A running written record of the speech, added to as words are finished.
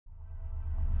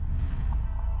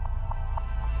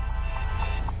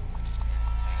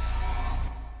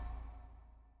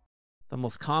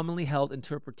most commonly held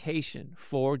interpretation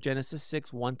for Genesis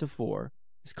 6, 1-4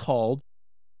 is called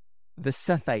the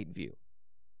Sethite view.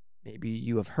 Maybe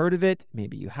you have heard of it,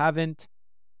 maybe you haven't.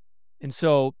 And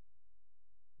so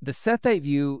the Sethite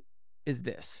view is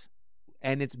this,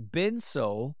 and it's been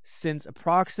so since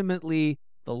approximately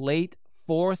the late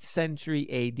 4th century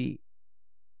AD.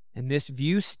 And this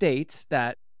view states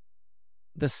that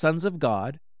the sons of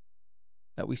God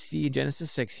that we see in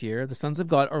Genesis 6 here, the sons of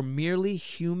God are merely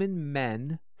human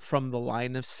men from the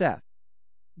line of Seth,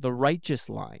 the righteous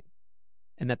line,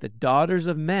 and that the daughters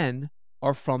of men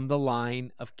are from the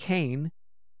line of Cain,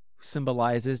 who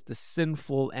symbolizes the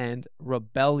sinful and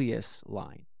rebellious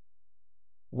line,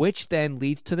 which then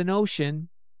leads to the notion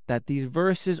that these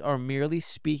verses are merely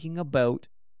speaking about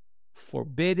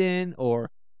forbidden or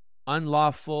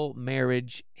unlawful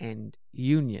marriage and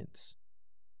unions.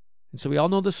 And so we all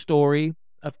know the story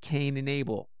of Cain and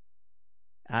Abel.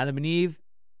 Adam and Eve,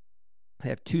 they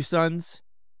have 2 sons,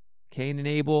 Cain and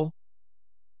Abel.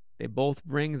 They both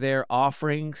bring their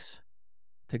offerings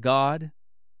to God.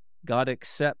 God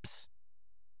accepts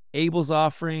Abel's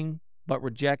offering, but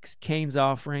rejects Cain's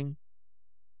offering.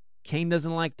 Cain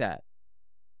doesn't like that.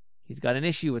 He's got an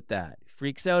issue with that. He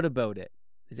freaks out about it.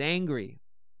 He's angry.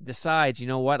 Decides, you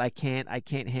know what, I can't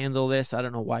handle this. I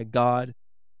don't know why God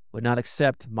would not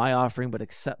accept my offering, but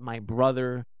accept my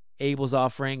brother Abel's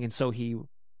offering. And so he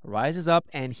rises up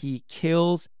and he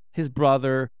kills his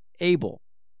brother Abel.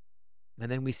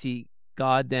 And then we see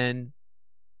God then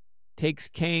takes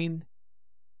Cain,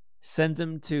 sends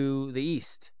him to the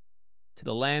east, to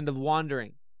the land of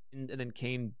wandering. And then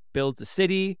Cain builds a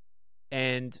city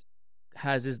and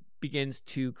begins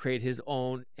to create his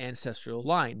own ancestral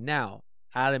line. Now,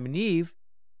 Adam and Eve,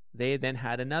 they then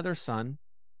had another son,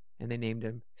 and they named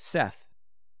him Seth.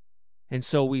 And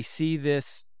so we see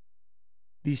these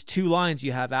 2 lines.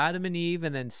 You have Adam and Eve,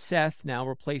 and then Seth now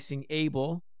replacing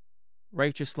Abel,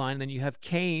 righteous line. And then you have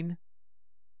Cain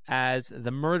as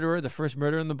the murderer, the first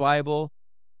murderer in the Bible,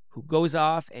 who goes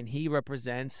off, and he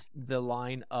represents the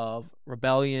line of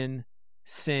rebellion,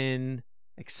 sin,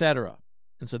 etc.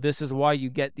 And so this is why you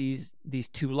get these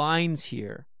 2 lines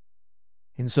here.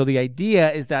 And so the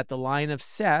idea is that the line of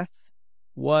Seth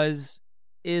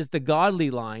is the godly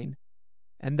line,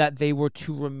 and that they were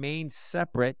to remain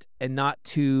separate and not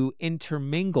to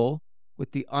intermingle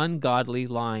with the ungodly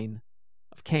line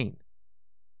of Cain.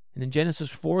 And in Genesis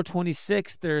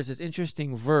 4:26, there's this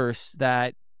interesting verse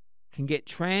that can get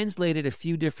translated a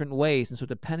few different ways. And so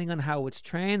depending on how it's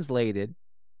translated,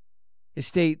 it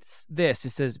states this.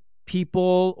 It says,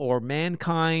 people or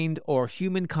mankind or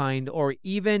humankind, or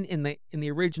even in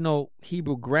the original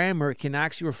Hebrew grammar, it can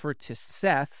actually refer to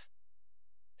Seth.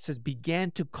 It says,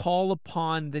 began to call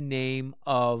upon the name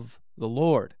of the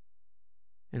Lord.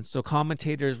 And so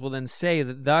commentators will then say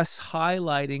that, thus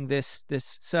highlighting this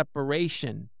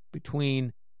separation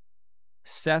between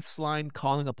Seth's line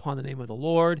calling upon the name of the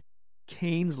Lord,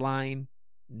 Cain's line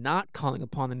not calling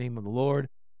upon the name of the Lord.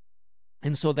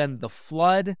 And so then the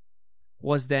flood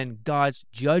was then God's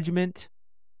judgment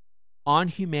on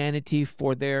humanity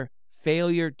for their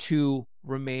failure to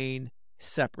remain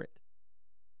separate.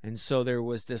 And so there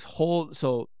was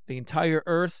so the entire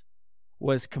earth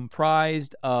was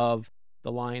comprised of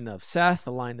the line of Seth,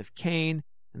 the line of Cain,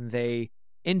 and they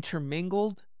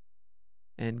intermingled.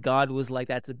 And God was like,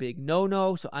 that's a big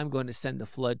no-no, so I'm going to send a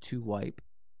flood to wipe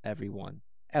everyone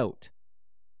out.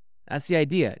 That's the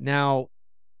idea. Now,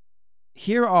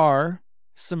 here are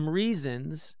some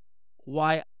reasons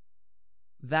why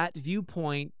that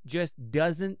viewpoint just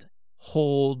doesn't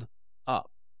hold up.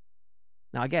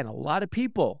 Now, again, a lot of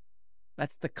people,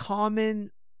 that's the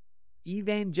common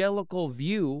evangelical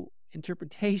view,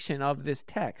 interpretation of this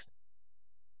text.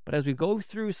 But as we go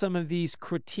through some of these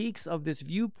critiques of this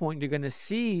viewpoint, you're going to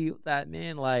see that,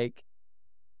 man, like,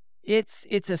 it's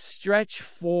a stretch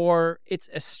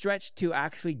to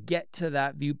actually get to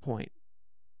that viewpoint.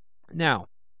 Now,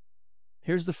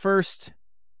 here's the first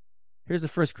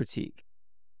critique.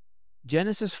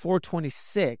 Genesis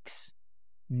 4:26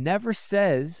 never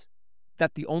says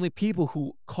that the only people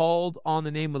who called on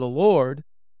the name of the Lord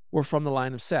were from the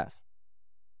line of Seth.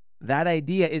 That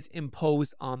idea is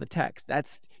imposed on the text.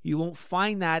 You won't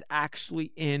find that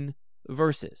actually in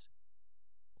verses.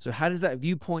 So how does that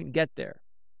viewpoint get there?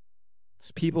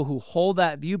 It's people who hold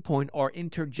that viewpoint are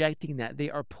interjecting that. They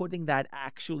are putting that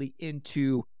actually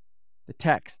into the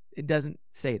text. It doesn't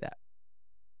say that.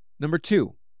 Number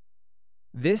 2,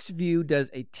 this view does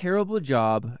a terrible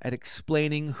job at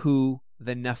explaining who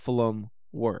the Nephilim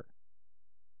were.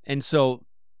 And so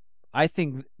I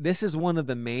think this is one of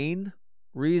the main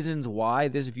reasons why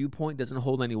this viewpoint doesn't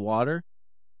hold any water,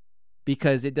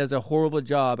 because it does a horrible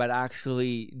job at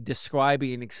actually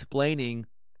describing and explaining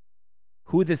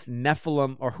who this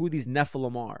Nephilim or who these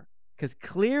Nephilim are. Because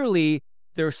clearly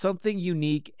there's something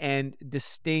unique and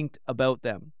distinct about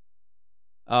them.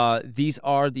 These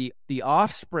are the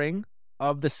offspring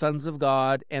of the sons of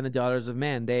God and the daughters of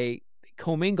man. They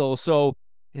commingle. So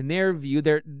in their view,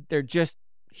 they're just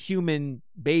human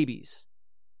babies.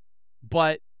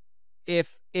 But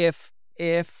if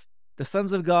the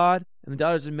sons of God and the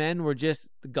daughters of men were just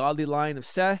the godly line of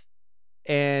Seth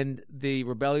and the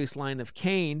rebellious line of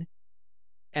Cain,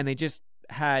 and they just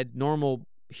had normal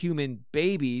human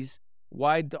babies,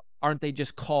 why aren't they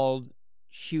just called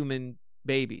human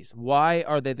babies? Why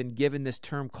are they then given this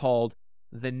term called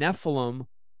the Nephilim,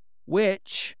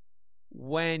 which,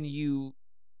 when you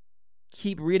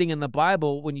keep reading in the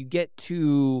Bible, when you get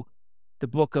to the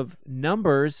book of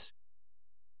Numbers,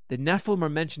 the Nephilim are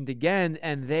mentioned again,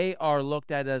 and they are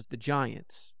looked at as the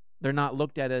giants. They're not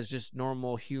looked at as just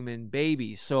normal human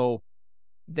babies. So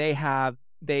they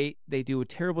do a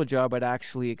terrible job at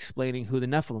actually explaining who the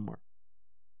Nephilim were.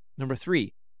 Number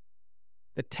 3,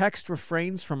 the text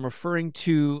refrains from referring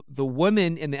to the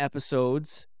women in the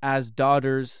episodes as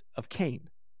daughters of Cain.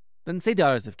 It doesn't say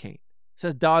daughters of Cain. It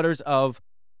says daughters of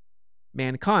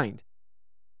mankind.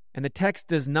 And the text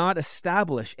does not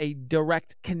establish a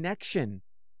direct connection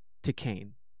to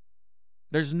Cain.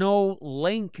 There's no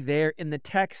link there in the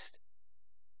text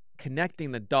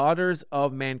connecting the daughters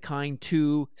of mankind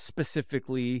to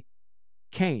specifically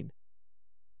Cain.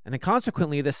 And then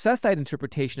consequently, the Sethite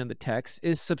interpretation of the text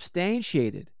is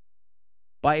substantiated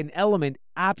by an element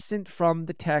absent from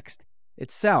the text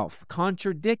itself,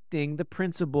 contradicting the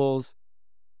principles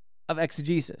of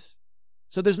exegesis.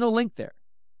 So there's no link there.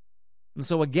 And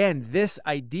so again, this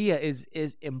idea is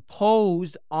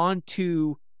imposed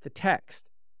onto the text.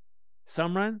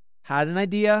 Someone had an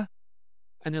idea,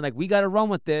 and they're like, we got to run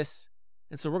with this,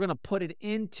 and so we're going to put it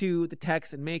into the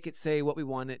text and make it say what we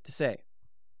want it to say.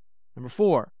 Number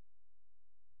 4,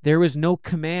 there is no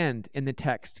command in the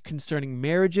text concerning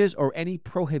marriages or any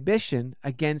prohibition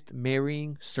against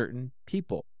marrying certain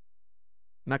people.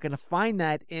 I'm not going to find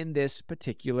that in this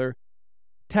particular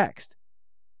text.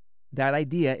 That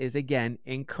idea is, again,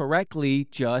 incorrectly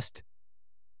just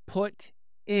put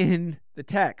in the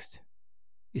text.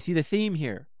 You see the theme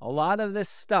here. A lot of this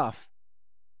stuff,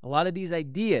 a lot of these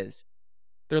ideas,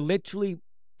 they're literally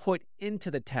put into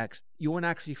the text. You won't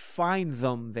actually find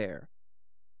them there.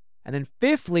 And then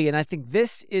 5thly, and I think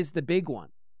this is the big one.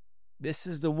 This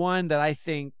is the one that I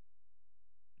think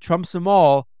trumps them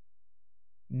all.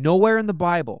 Nowhere in the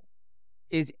Bible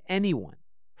is anyone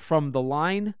from the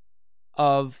line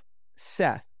of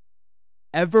Seth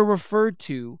ever referred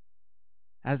to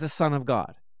as a son of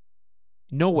God.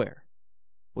 Nowhere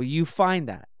will you find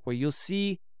that, where you'll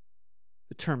see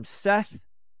the term Seth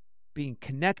being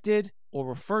connected or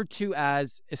referred to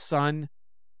as a son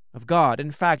of God.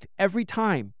 In fact, every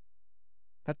time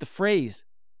that the phrase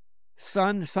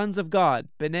sons of God,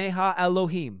 B'nai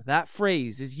Ha-Elohim, that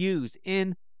phrase is used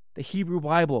in the Hebrew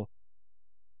Bible,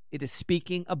 it is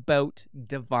speaking about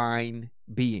divine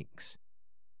beings.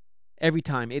 Every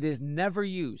time. It is never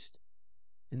used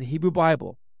in the Hebrew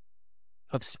Bible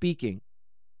of speaking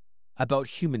about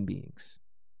human beings.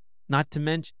 Not to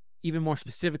mention, even more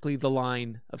specifically, the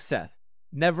line of Seth.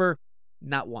 Never,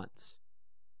 not once.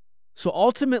 So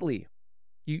ultimately,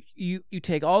 you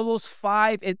take all those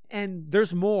 5, and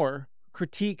there's more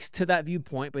critiques to that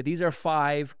viewpoint, but these are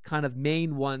 5 kind of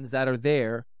main ones that are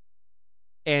there.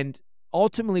 And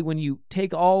ultimately, when you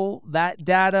take all that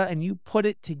data and you put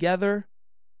it together,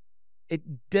 it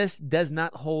just does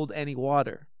not hold any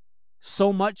water.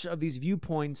 So much of these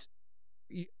viewpoints,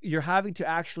 you're having to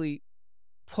actually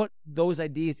put those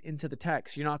ideas into the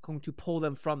text. You're not going to pull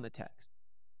them from the text.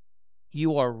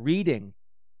 You are reading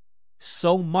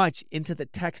so much into the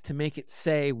text to make it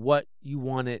say what you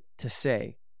want it to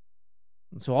say.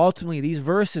 And so ultimately, these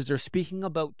verses are speaking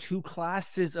about 2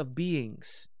 classes of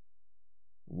beings.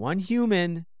 One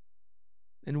human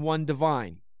and one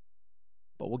divine.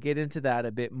 But we'll get into that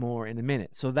a bit more in a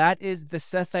minute. So that is the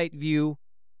Sethite view.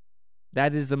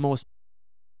 That is the most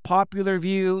popular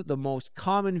view, the most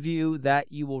common view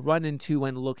that you will run into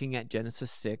when looking at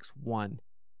Genesis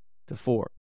 6:1-4.